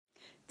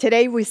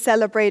Today we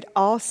celebrate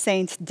All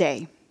Saints'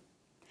 Day.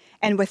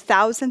 And with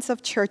thousands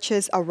of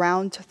churches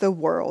around the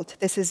world,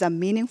 this is a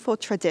meaningful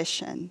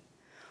tradition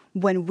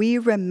when we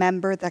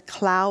remember the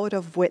cloud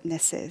of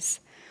witnesses,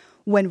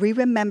 when we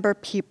remember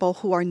people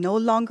who are no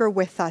longer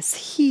with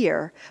us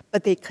here,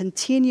 but they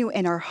continue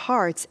in our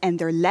hearts and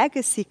their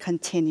legacy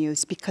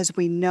continues because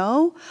we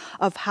know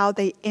of how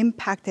they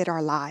impacted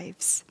our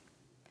lives.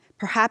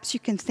 Perhaps you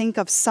can think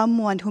of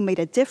someone who made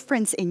a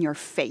difference in your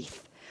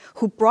faith,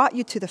 who brought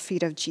you to the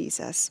feet of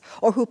Jesus,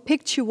 or who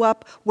picked you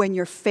up when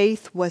your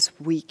faith was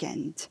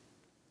weakened.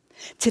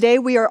 Today,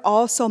 we are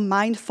also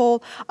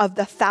mindful of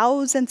the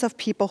thousands of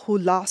people who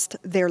lost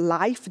their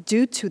life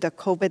due to the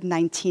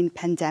COVID-19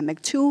 pandemic,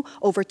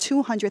 over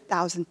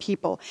 200,000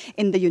 people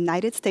in the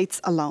United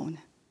States alone.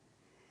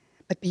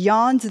 But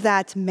beyond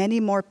that, many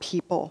more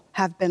people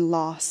have been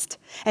lost,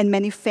 and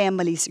many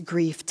families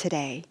grieve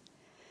today.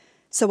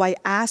 So I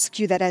ask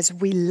you that as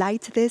we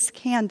light this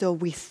candle,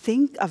 we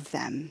think of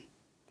them.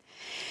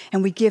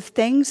 And we give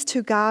thanks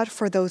to God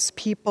for those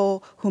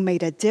people who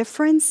made a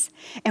difference.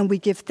 And we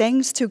give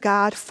thanks to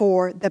God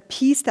for the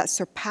peace that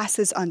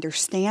surpasses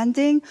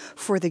understanding,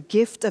 for the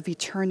gift of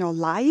eternal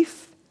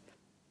life.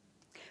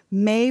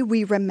 May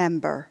we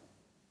remember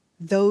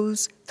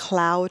those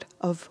cloud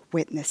of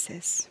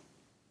witnesses.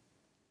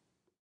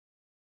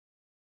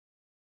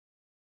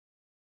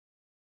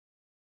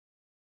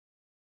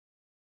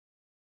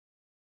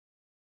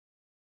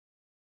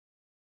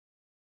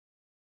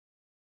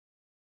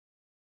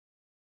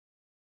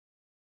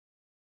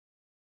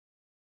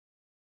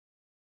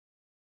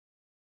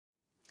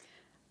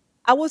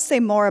 I will say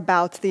more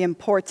about the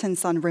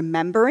importance on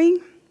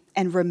remembering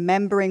and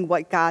remembering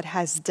what God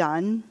has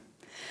done.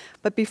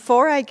 But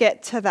before I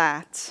get to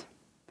that,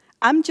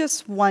 I'm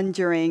just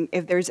wondering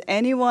if there's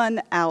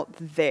anyone out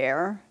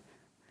there.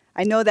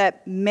 I know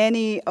that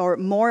many or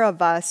more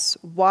of us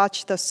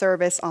watch the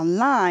service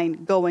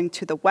online going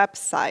to the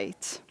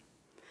website.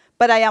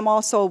 But I am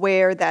also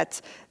aware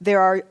that there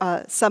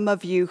are some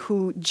of you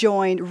who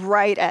joined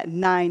right at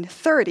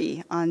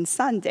 9:30 on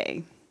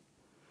Sunday.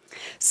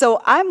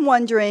 So I'm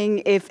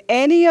wondering if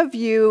any of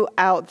you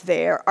out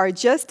there are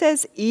just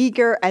as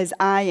eager as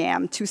I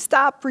am to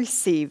stop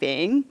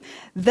receiving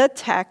the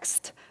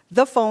text,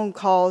 the phone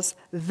calls,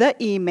 the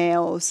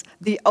emails,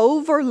 the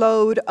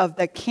overload of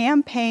the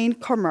campaign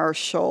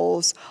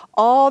commercials,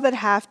 all that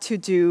have to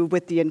do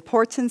with the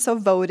importance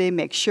of voting,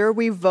 make sure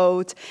we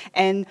vote,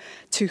 and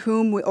to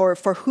whom or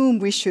for whom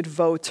we should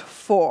vote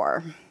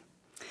for.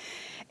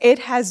 It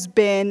has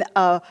been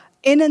a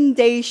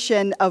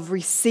inundation of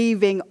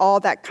receiving all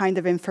that kind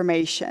of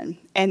information.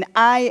 And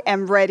I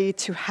am ready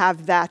to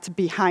have that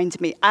behind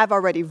me. I've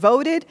already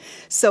voted,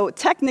 so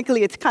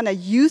technically it's kind of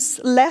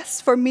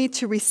useless for me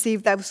to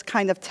receive those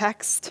kind of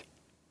text.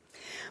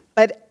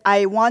 But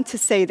I want to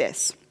say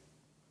this.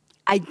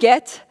 I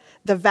get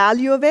the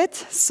value of it,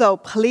 so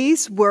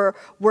please, we're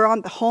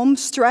on the home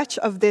stretch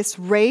of this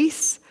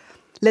race.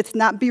 Let's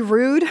not be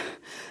rude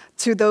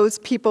to those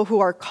people who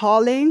are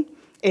calling.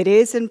 It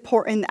is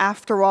important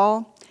after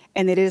all.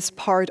 And it is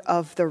part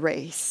of the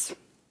race.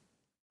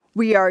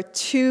 We are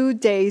 2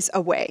 days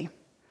away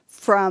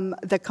from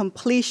the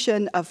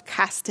completion of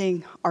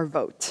casting our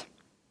vote.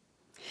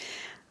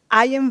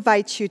 I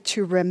invite you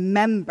to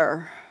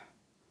remember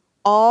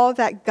all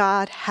that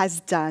God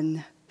has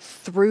done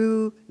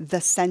through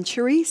the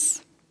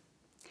centuries.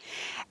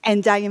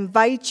 And I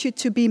invite you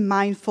to be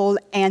mindful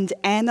and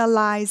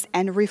analyze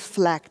and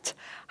reflect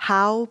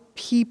how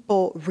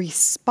people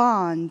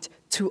respond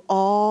to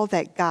all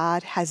that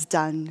God has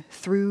done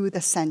through the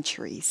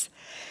centuries.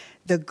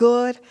 The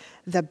good,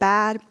 the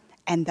bad,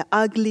 and the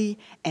ugly,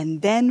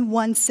 and then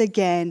once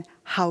again,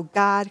 how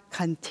God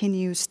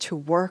continues to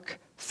work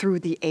through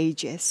the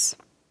ages.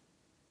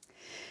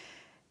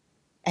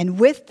 And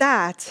with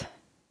that,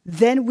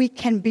 then we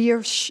can be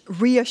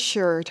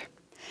reassured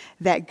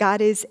that God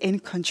is in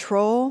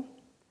control,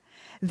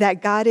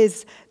 that God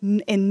is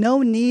in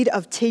no need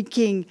of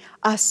taking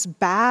us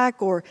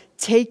back or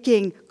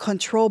taking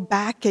control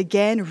back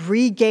again,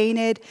 regain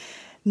it.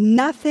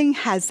 Nothing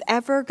has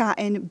ever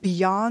gotten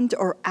beyond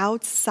or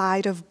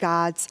outside of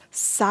God's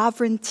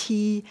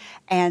sovereignty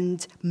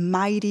and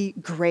mighty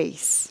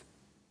grace.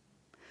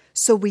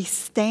 So we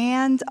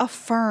stand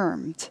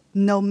affirmed,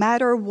 no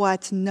matter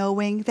what,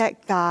 knowing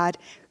that God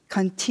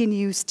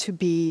continues to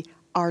be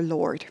our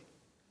Lord.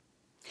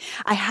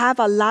 I have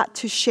a lot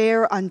to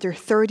share under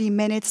 30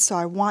 minutes, so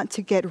I want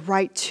to get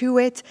right to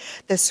it.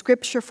 The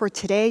scripture for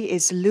today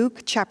is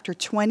Luke chapter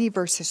 20,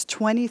 verses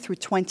 20 through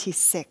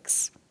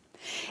 26.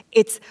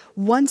 It's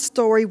one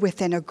story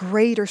within a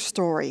greater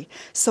story,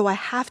 so I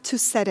have to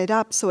set it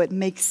up so it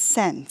makes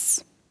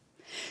sense.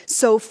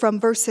 So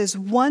from verses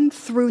 1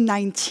 through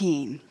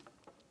 19,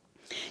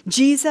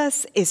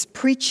 Jesus is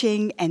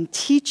preaching and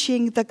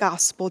teaching the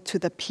gospel to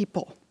the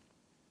people.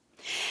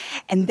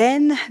 And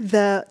then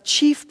the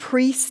chief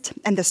priest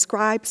and the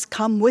scribes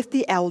come with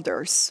the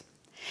elders,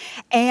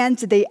 and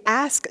they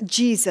ask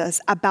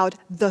Jesus about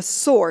the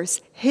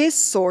source, his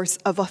source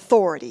of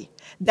authority.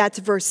 That's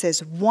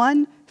verses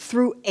 1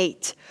 through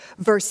 8.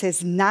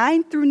 Verses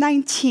 9 through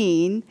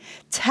 19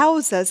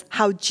 tells us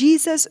how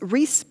Jesus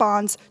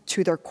responds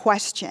to their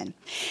question.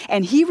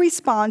 And he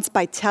responds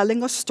by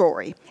telling a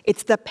story.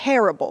 It's the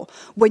parable.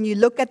 When you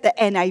look at the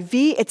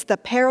NIV, it's the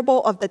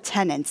parable of the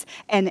tenants.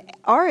 And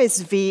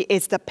RSV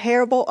is the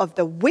parable of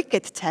the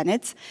wicked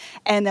tenants.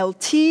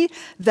 NLT,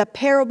 the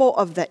parable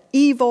of the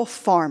evil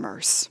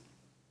farmers.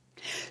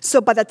 So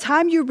by the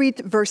time you read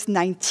verse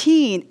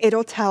 19,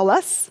 it'll tell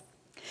us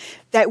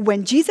that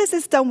when Jesus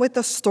is done with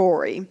the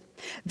story,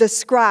 the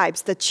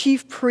scribes, the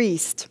chief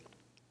priest,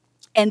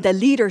 and the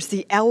leaders,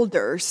 the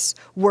elders,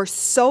 were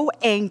so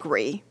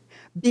angry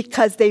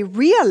because they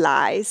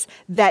realized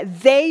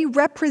that they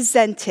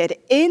represented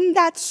in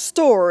that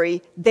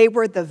story, they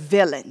were the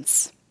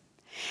villains.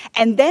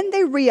 And then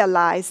they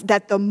realized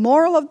that the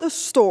moral of the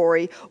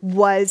story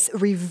was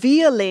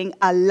revealing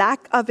a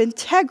lack of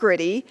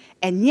integrity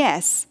and,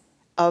 yes,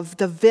 of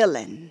the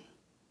villain.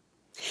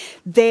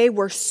 They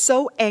were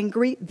so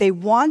angry, they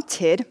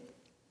wanted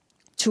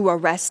to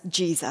arrest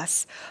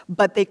Jesus,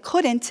 but they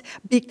couldn't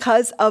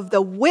because of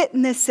the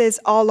witnesses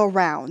all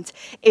around.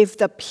 If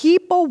the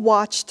people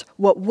watched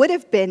what would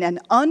have been an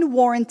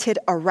unwarranted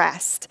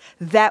arrest,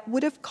 that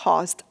would have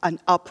caused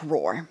an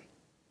uproar.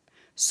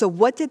 So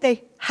what did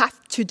they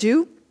have to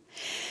do?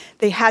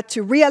 They had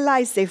to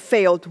realize they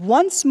failed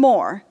once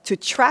more to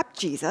trap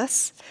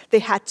Jesus. They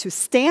had to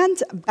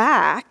stand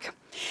back.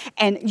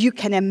 And you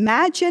can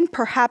imagine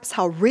perhaps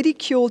how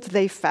ridiculed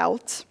they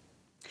felt.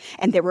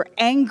 And they were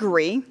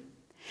angry.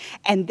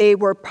 And they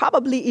were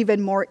probably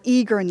even more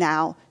eager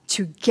now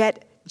to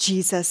get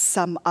Jesus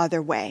some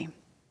other way.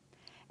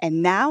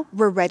 And now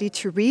we're ready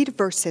to read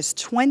verses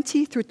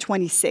 20 through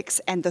 26.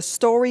 And the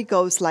story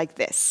goes like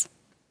this.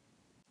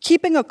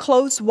 Keeping a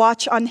close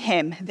watch on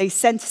him, they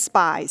sent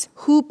spies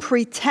who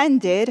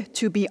pretended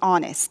to be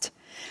honest.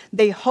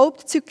 They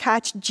hoped to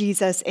catch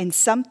Jesus in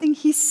something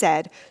he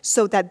said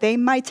so that they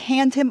might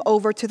hand him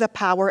over to the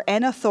power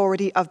and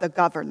authority of the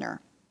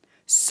governor.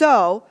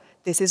 So,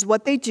 this is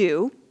what they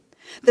do.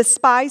 The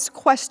spies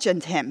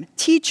questioned him,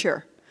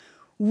 "Teacher,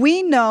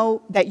 we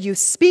know that you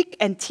speak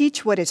and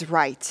teach what is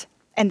right,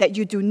 and that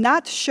you do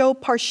not show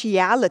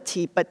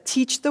partiality but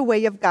teach the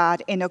way of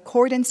God in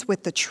accordance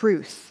with the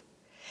truth.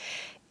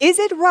 Is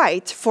it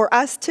right for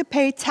us to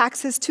pay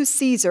taxes to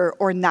Caesar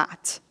or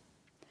not?"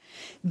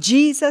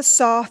 Jesus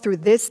saw through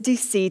this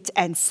deceit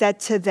and said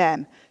to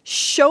them,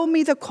 "Show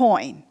me the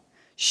coin.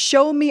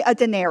 Show me a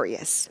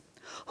denarius.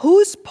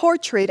 Whose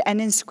portrait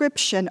and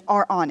inscription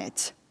are on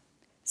it?"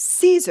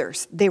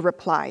 "Caesar's," they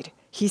replied.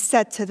 He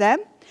said to them,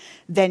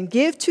 "Then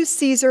give to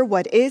Caesar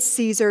what is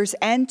Caesar's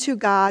and to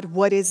God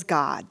what is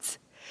God's."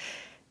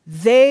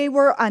 They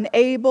were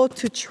unable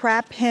to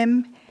trap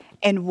him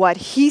in what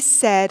he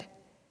said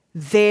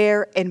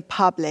there in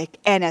public,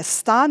 and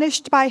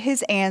astonished by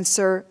his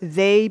answer,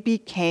 they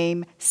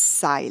became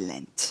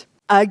silent.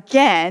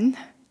 Again,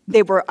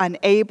 they were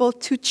unable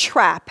to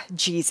trap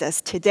Jesus.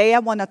 Today, I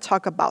want to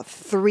talk about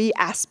three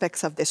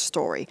aspects of this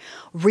story: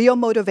 real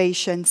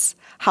motivations,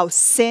 how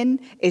sin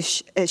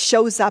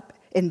shows up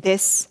in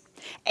this,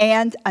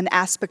 and an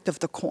aspect of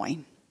the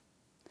coin.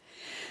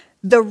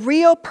 The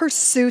real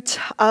pursuit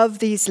of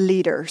these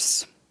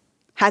leaders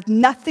had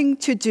nothing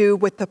to do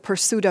with the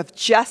pursuit of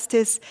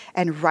justice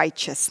and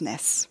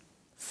righteousness,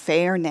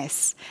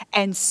 fairness,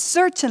 and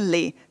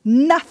certainly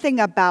nothing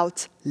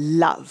about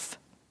love.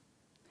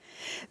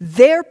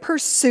 Their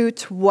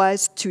pursuit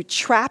was to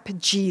trap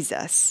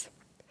Jesus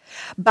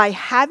by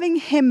having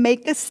him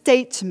make a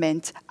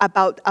statement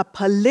about a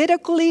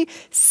politically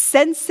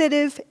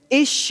sensitive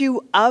issue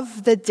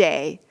of the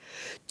day,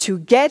 to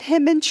get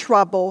him in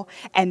trouble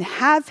and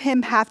have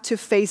him have to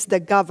face the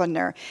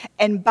governor.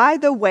 And by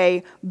the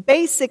way,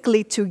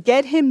 basically to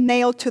get him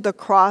nailed to the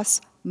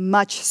cross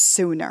much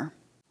sooner.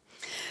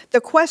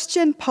 The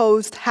question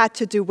posed had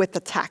to do with the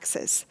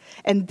taxes.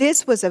 And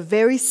this was a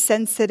very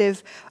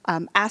sensitive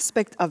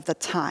aspect of the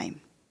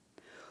time.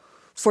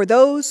 For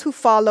those who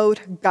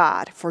followed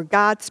God, for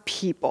God's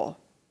people,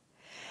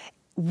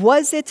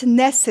 was it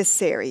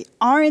necessary?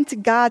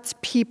 Aren't God's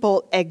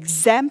people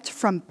exempt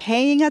from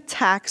paying a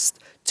tax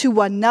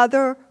to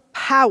another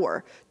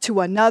power,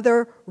 to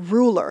another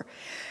ruler?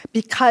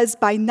 Because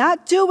by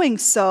not doing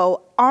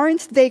so,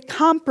 aren't they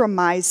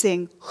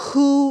compromising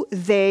who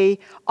they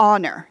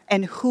honor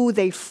and who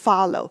they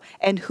follow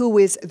and who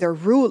is their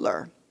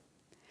ruler?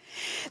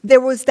 There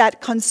was that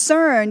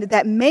concern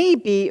that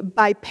maybe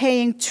by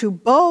paying to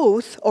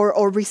both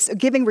or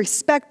giving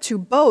respect to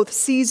both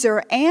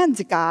Caesar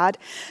and God,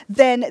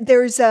 then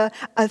there's a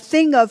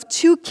thing of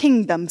two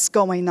kingdoms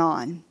going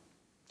on,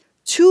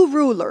 two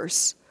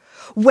rulers,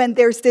 when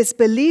there's this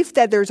belief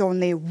that there's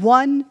only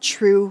one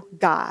true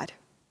God.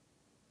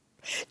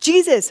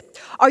 Jesus,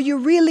 are you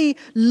really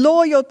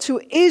loyal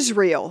to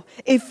Israel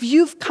if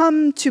you've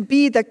come to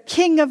be the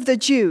king of the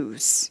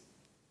Jews?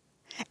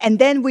 And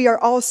then we are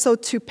also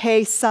to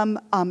pay some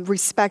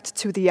respect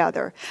to the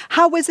other.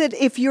 How is it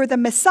if you're the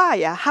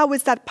Messiah? How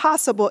is that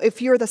possible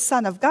if you're the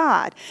Son of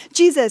God?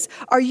 Jesus,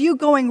 are you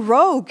going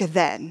rogue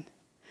then?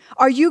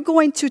 Are you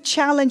going to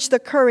challenge the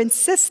current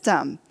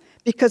system?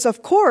 Because,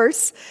 of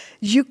course,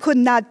 you could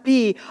not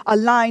be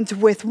aligned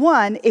with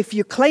one if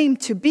you claim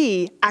to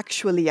be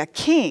actually a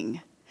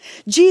king.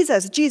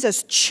 Jesus,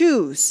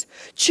 choose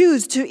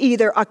to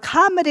either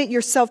accommodate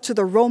yourself to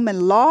the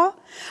Roman law,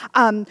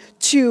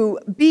 to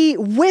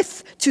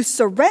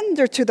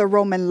surrender to the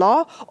Roman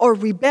law, or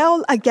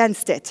rebel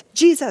against it.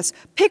 Jesus,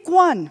 pick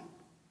one.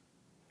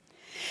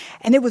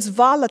 And it was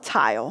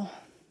volatile.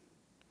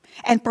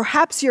 And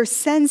perhaps you're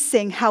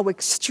sensing how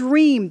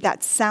extreme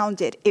that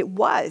sounded. It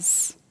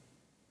was.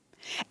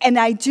 And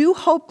I do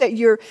hope that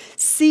you're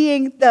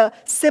seeing the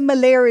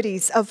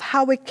similarities of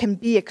how it can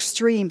be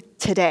extreme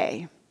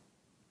today.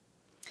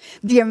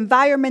 The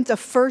environment of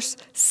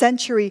first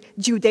century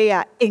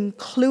Judea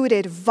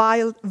included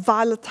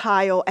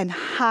volatile and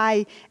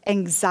high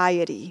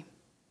anxiety.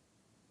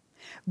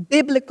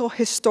 Biblical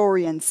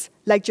historians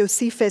like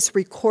Josephus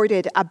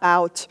recorded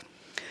about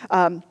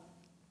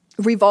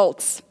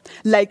revolts,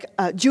 like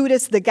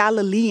Judas the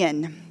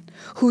Galilean,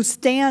 whose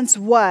stance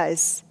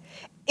was,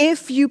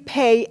 if you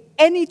pay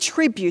any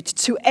tribute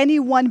to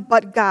anyone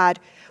but God,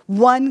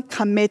 one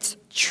commits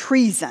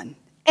treason.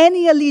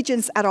 Any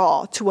allegiance at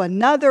all to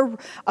another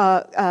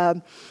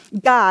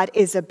God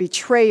is a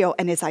betrayal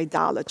and is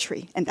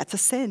idolatry, and that's a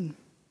sin.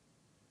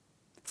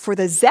 For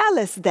the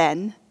zealous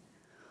then,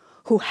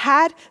 who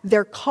had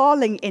their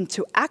calling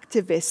into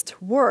activist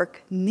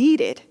work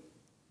needed,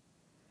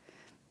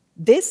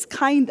 this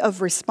kind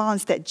of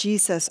response that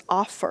Jesus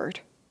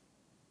offered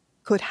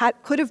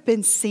could have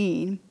been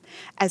seen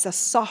as a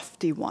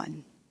softy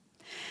one,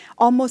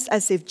 almost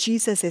as if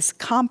Jesus is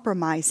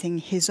compromising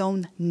his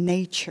own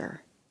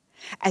nature,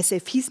 as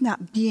if he's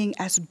not being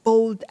as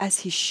bold as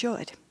he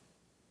should.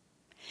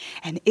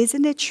 And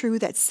isn't it true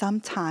that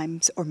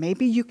sometimes, or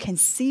maybe you can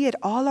see it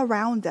all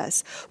around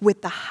us,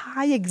 with the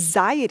high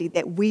anxiety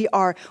that we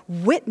are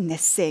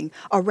witnessing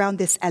around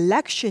this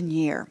election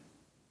year?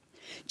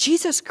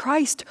 Jesus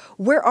Christ,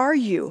 where are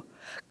you?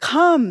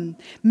 Come,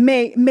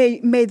 may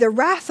the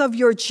wrath of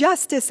your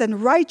justice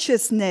and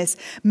righteousness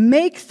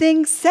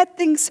set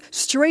things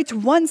straight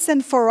once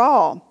and for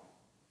all.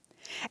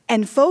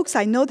 And folks,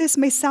 I know this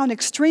may sound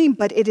extreme,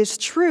 but it is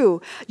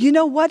true. You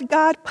know what,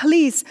 God?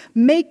 Please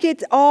make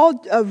it all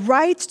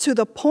right to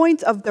the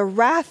point of the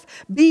wrath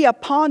be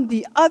upon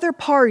the other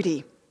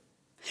party.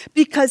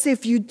 Because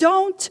if you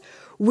don't,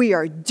 we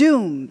are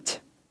doomed.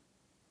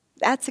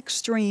 That's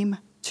extreme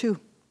too.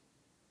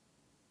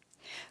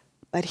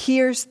 But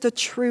here's the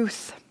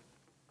truth.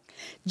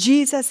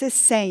 Jesus is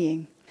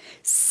saying,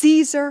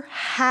 Caesar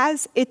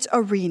has its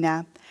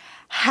arena,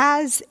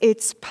 has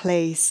its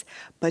place,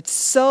 but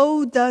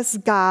so does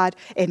God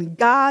in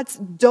God's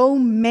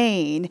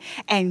domain,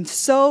 and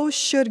so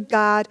should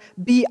God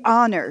be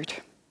honored.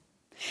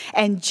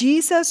 And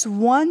Jesus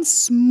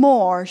once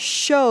more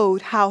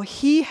showed how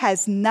he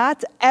has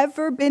not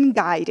ever been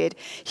guided.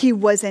 He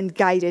wasn't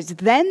guided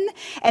then,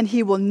 and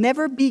he will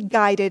never be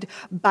guided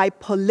by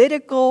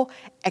political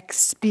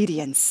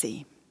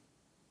expediency.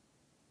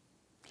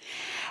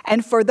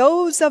 And for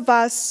those of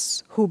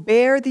us who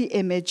bear the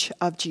image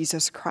of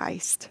Jesus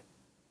Christ,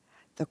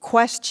 the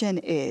question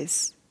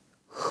is,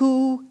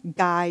 who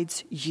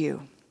guides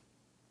you?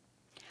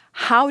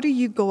 How do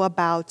you go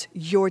about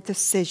your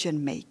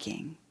decision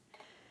making?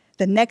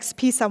 The next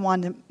piece I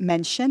want to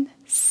mention,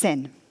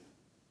 sin.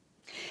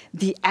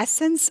 The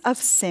essence of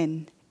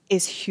sin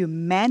is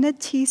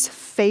humanity's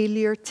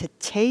failure to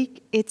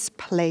take its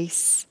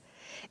place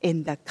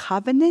in the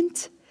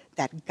covenant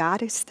that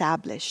God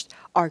established,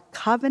 our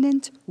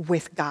covenant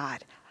with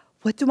God.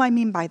 What do I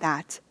mean by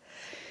that?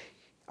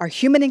 Our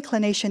human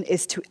inclination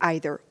is to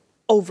either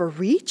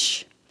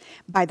overreach.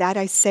 By that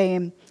I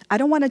say, I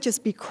don't want to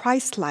just be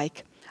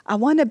Christ-like. I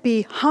want to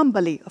be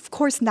humbly, of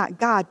course not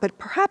God, but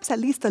perhaps at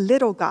least a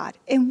little God.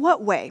 In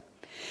what way?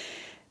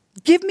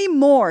 Give me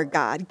more,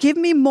 God. Give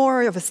me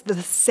more of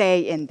the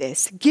say in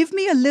this. Give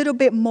me a little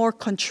bit more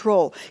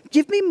control.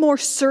 Give me more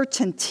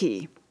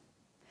certainty.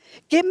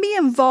 Get me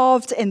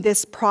involved in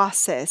this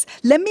process.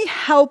 Let me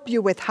help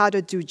you with how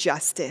to do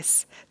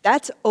justice.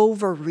 That's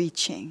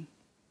overreaching.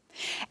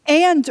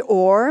 And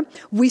or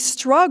we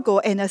struggle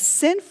in a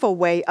sinful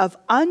way of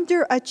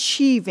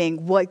underachieving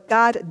what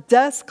God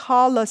does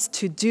call us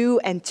to do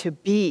and to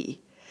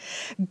be.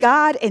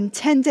 God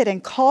intended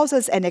and calls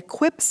us and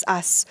equips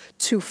us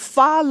to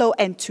follow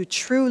and to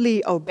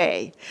truly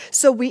obey.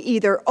 So we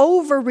either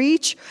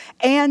overreach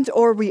and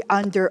or we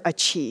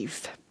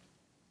underachieve.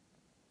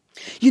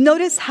 You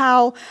notice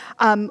how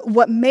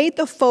what made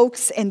the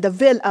folks in the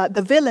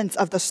villains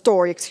of the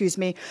story,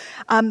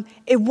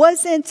 it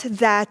wasn't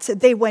that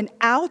they went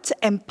out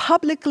and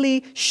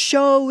publicly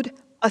showed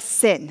a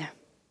sin,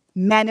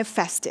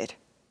 manifested.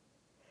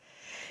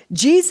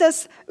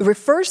 Jesus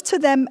refers to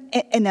them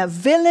in a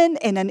villain,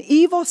 in an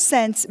evil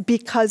sense,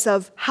 because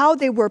of how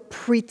they were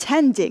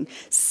pretending,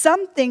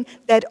 something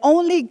that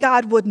only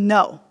God would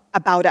know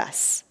about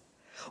us.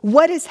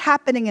 What is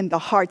happening in the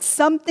heart?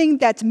 Something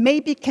that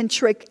maybe can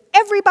trick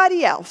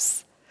everybody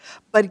else,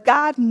 but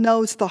God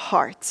knows the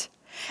heart.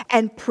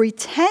 And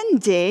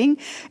pretending,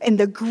 in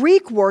the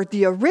Greek word,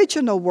 the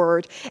original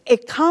word,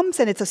 it comes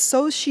and it's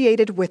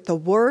associated with the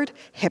word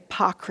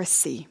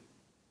hypocrisy.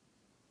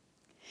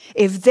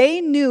 If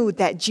they knew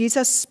that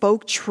Jesus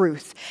spoke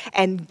truth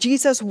and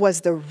Jesus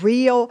was the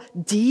real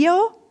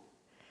deal,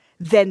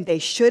 then they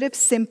should have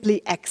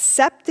simply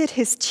accepted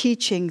his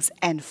teachings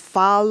and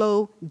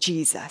follow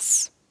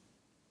Jesus.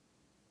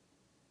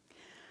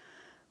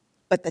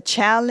 But the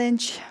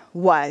challenge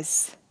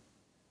was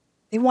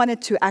they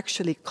wanted to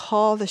actually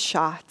call the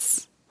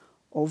shots,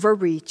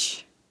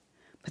 overreach,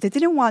 but they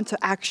didn't want to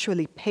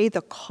actually pay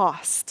the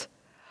cost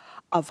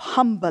of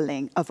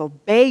humbling, of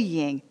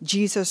obeying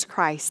Jesus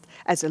Christ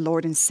as the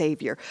Lord and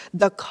Savior,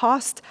 the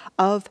cost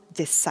of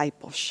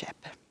discipleship.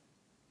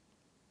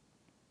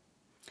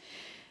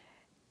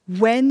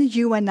 When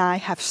you and I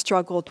have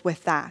struggled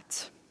with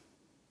that,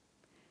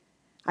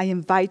 I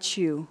invite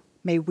you,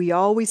 may we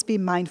always be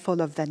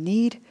mindful of the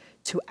need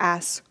to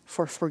ask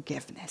for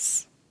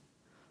forgiveness,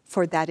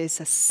 for that is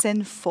a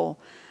sinful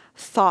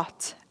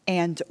thought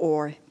and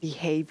or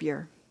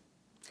behavior.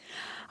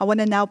 I want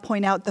to now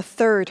point out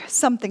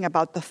something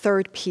about the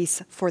third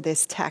piece for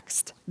this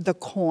text, the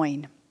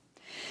coin.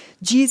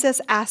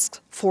 Jesus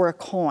asked for a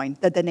coin,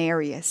 the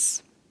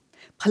denarius.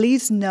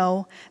 Please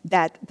know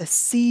that the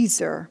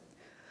Caesar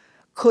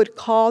could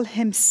call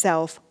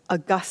himself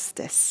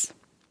Augustus,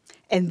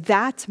 and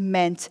that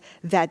meant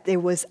that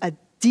there was a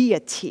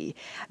deity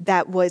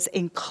that was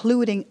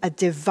including a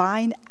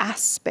divine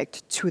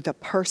aspect to the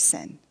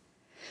person.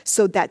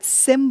 So that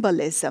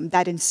symbolism,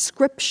 that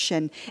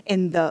inscription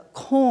in the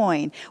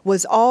coin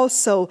was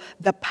also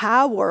the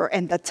power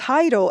and the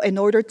title in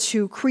order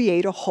to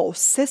create a whole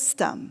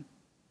system.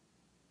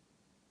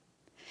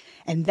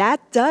 And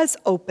that does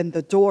open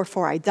the door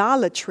for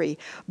idolatry.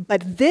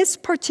 But this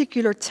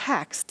particular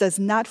text does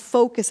not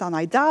focus on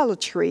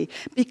idolatry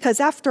because,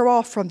 after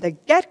all, from the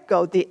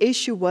get-go, the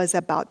issue was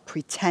about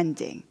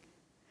pretending.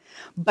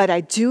 But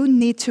I do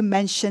need to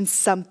mention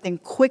something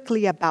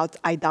quickly about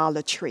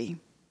idolatry.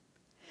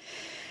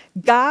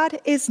 God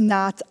is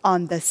not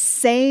on the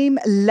same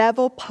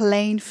level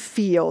playing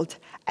field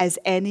as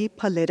any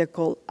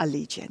political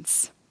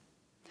allegiance.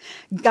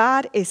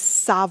 God is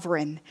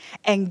sovereign,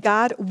 and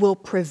God will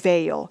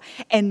prevail,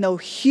 and no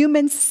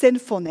human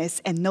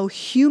sinfulness and no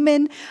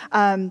human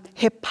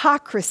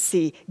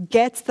hypocrisy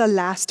gets the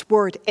last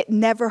word. It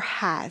never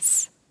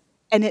has,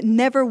 and it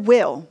never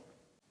will.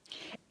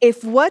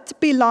 If what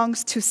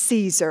belongs to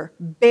Caesar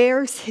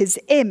bears his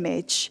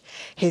image,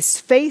 his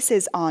face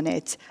is on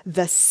it,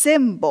 the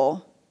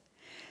symbol,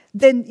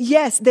 then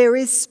yes, there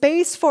is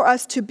space for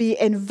us to be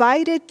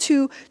invited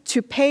to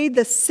pay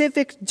the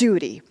civic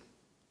duty,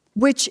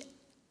 which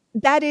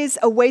that is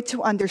a way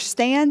to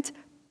understand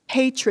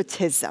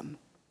patriotism.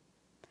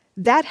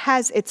 That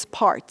has its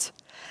part.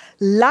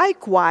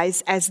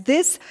 Likewise, as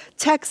this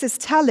text is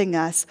telling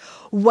us,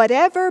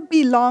 whatever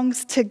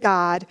belongs to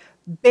God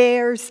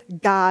bears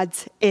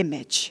God's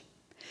image.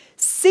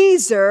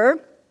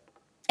 Caesar,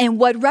 and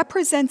what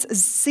represents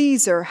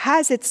Caesar,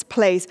 has its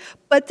place,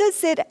 but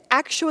does it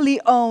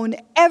actually own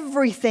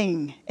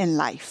everything in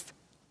life?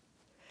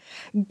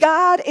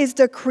 God is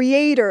the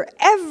creator.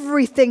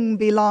 Everything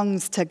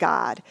belongs to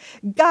God.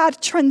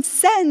 God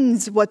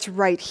transcends what's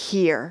right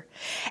here.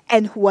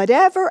 And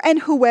whatever and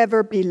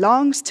whoever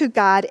belongs to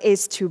God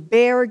is to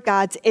bear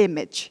God's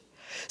image.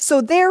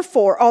 So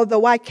therefore,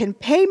 although I can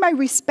pay my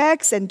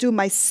respects and do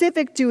my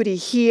civic duty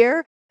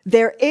here,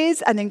 there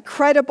is an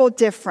incredible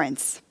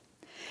difference.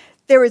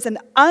 There is an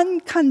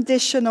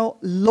unconditional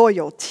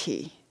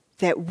loyalty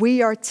that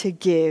we are to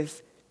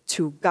give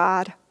to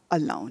God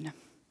alone.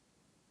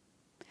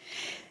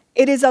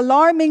 It is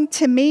alarming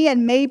to me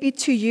and maybe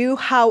to you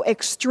how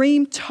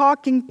extreme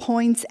talking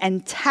points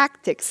and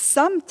tactics,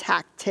 some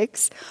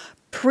tactics,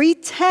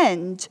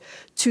 pretend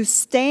to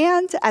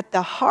stand at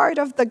the heart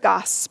of the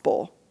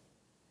gospel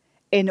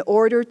in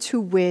order to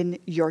win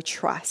your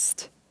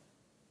trust.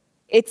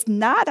 It's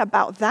not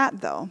about that,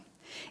 though.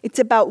 It's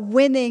about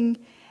winning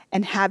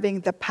and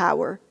having the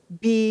power.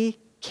 Be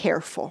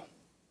careful.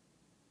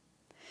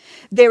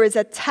 There is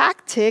a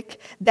tactic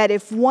that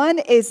if one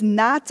is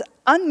not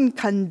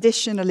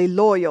unconditionally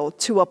loyal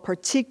to a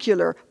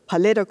particular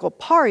political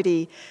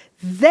party,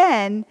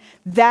 then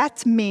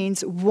that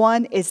means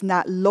one is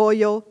not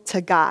loyal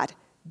to God.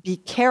 Be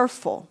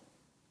careful.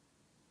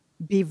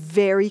 Be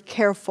very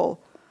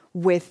careful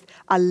with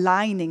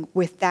aligning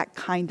with that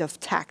kind of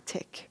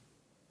tactic.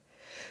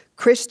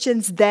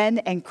 Christians then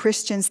and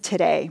Christians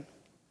today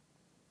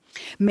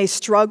may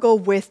struggle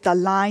with the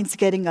lines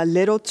getting a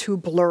little too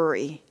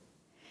blurry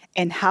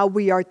and how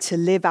we are to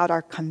live out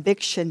our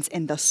convictions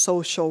in the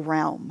social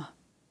realm.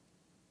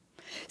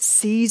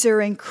 Caesar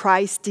and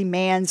Christ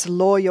demands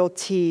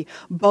loyalty.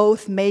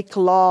 Both make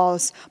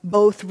laws,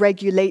 both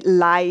regulate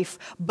life,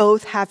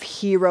 both have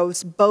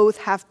heroes, both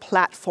have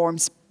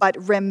platforms. But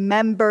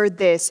remember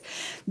this,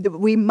 that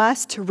we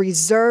must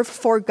reserve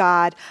for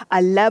God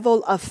a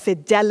level of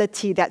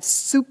fidelity that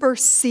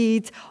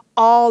supersedes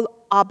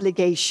all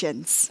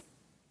obligations.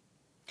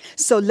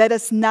 So let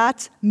us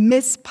not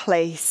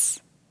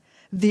misplace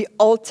the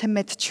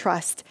ultimate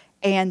trust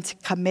and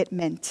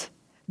commitment.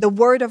 The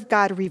Word of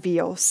God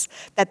reveals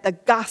that the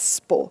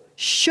gospel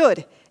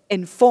should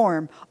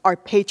inform our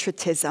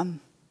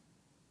patriotism.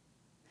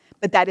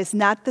 But that is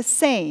not the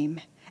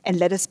same, and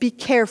let us be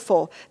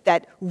careful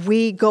that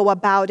we go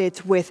about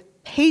it with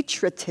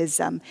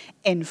patriotism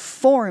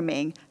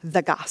informing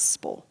the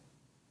gospel.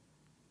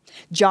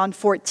 John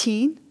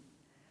 14,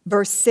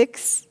 verse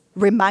 6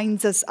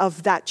 reminds us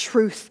of that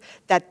truth,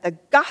 that the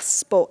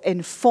gospel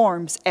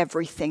informs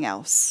everything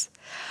else.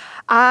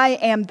 I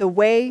am the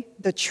way,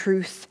 the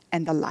truth,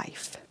 and the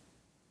life.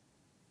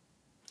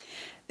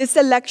 This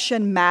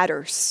election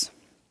matters,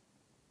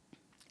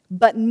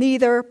 but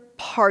neither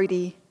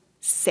party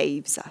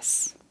saves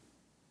us.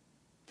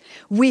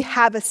 We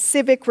have a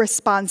civic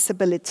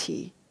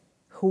responsibility.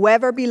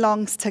 Whoever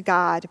belongs to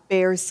God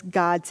bears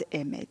God's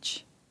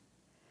image.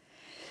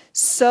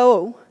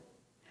 So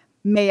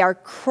may our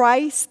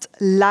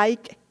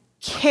Christ-like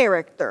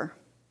character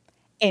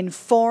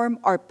inform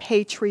our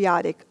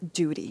patriotic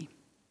duty.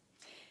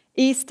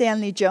 E.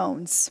 Stanley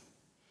Jones,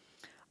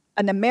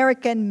 an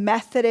American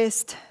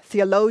Methodist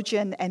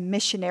theologian and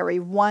missionary,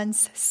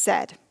 once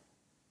said,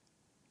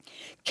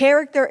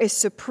 "Character is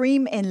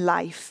supreme in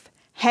life.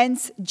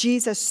 Hence,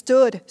 Jesus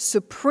stood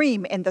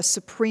supreme in the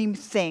supreme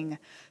thing,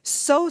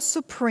 so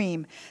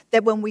supreme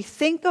that when we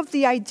think of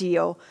the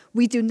ideal,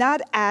 we do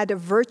not add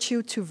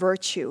virtue to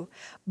virtue,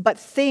 but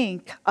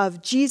think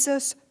of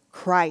Jesus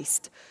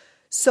Christ,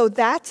 so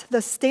that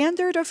the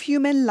standard of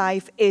human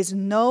life is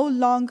no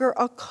longer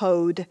a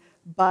code,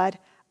 but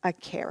a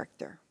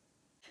character."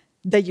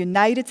 The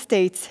United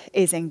States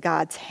is in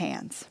God's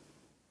hands.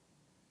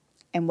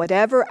 And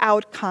whatever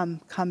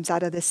outcome comes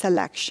out of this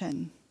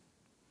election,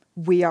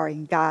 we are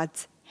in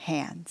God's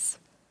hands.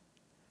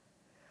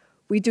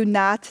 We do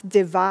not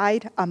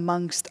divide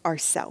amongst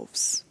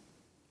ourselves.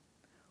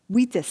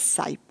 We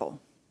disciple.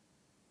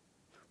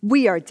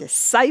 We are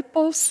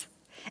disciples,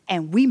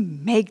 and we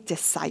make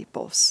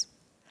disciples.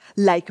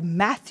 Like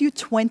Matthew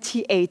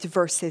 28,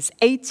 verses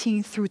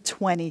 18 through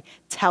 20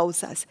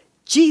 tells us,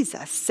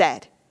 Jesus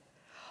said,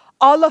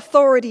 "All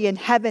authority in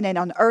heaven and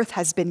on earth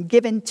has been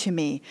given to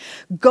me.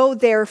 Go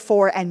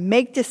therefore and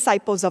make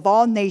disciples of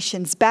all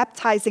nations,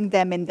 baptizing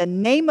them in the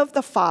name of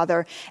the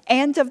Father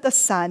and of the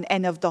Son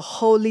and of the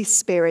Holy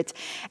Spirit.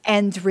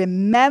 And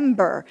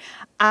remember,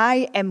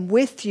 I am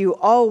with you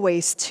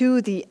always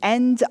to the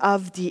end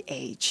of the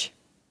age."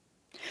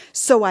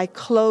 So I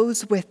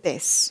close with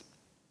this.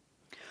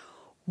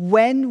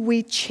 When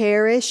we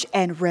cherish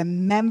and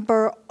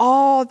remember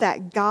all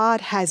that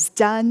God has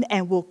done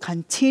and will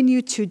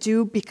continue to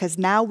do, because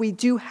now we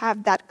do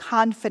have that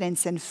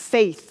confidence and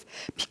faith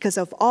because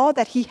of all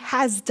that He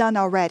has done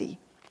already,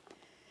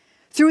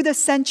 through the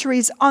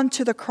centuries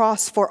onto the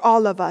cross for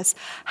all of us,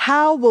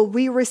 how will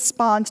we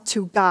respond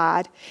to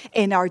God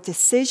in our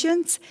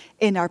decisions,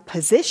 in our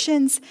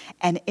positions,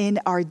 and in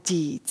our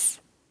deeds?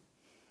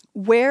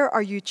 Where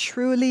are you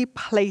truly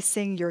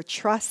placing your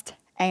trust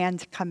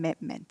and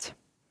commitment?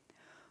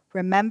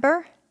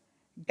 Remember,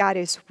 God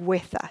is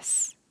with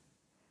us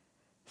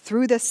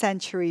through the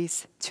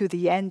centuries to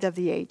the end of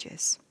the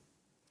ages.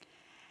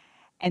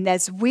 And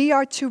as we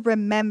are to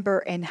remember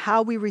in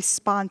how we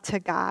respond to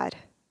God,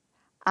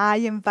 I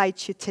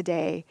invite you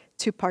today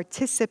to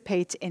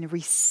participate in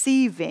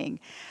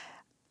receiving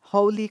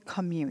Holy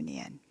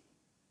Communion.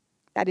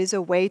 That is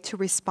a way to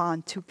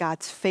respond to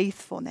God's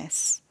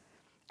faithfulness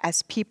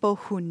as people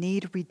who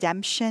need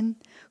redemption,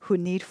 who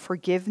need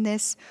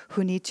forgiveness,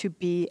 who need to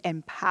be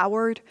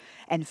empowered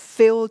and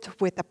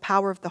filled with the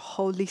power of the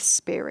Holy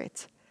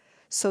Spirit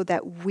so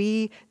that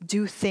we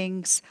do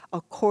things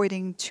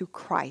according to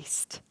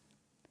Christ.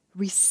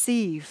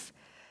 Receive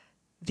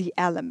the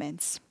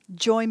elements.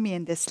 Join me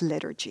in this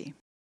liturgy.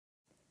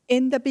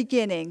 In the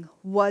beginning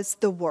was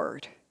the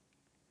Word,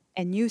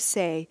 and you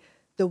say,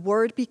 "The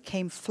Word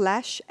became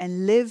flesh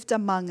and lived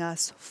among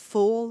us,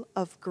 full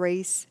of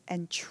grace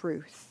and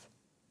truth."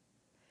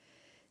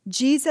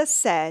 Jesus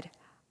said,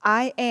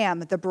 "I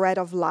am the bread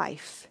of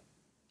life."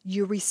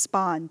 You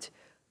respond,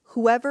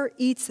 "Whoever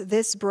eats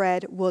this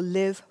bread will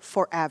live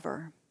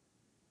forever."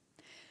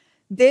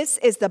 "This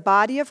is the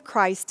body of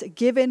Christ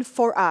given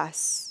for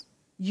us."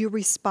 You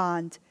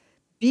respond,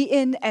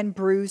 "Beaten and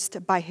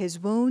bruised by His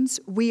wounds,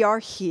 we are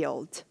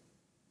healed."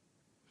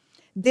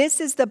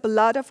 "This is the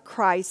blood of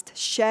Christ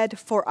shed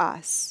for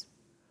us."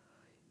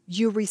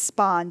 You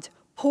respond,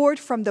 "Poured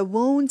from the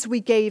wounds we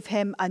gave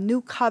Him, a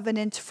new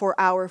covenant for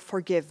our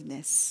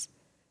forgiveness."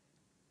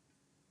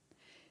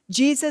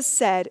 Jesus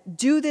said,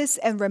 "Do this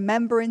in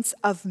remembrance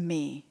of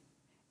me."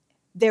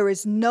 There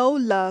is no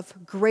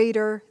love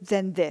greater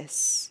than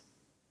this.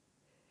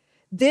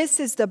 This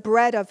is the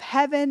bread of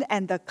heaven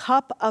and the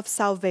cup of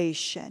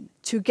salvation.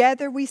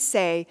 Together we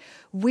say,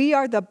 we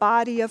are the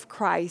body of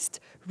Christ,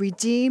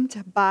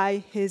 redeemed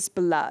by His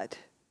blood.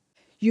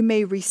 You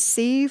may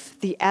receive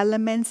the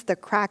elements, the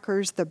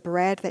crackers, the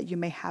bread that you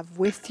may have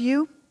with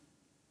you,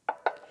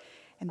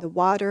 and the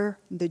water,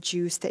 the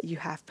juice that you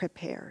have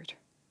prepared.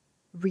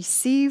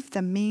 Receive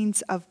the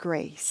means of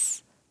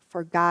grace,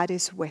 for God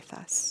is with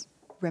us.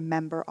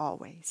 remember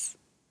always.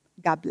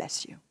 God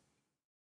bless you.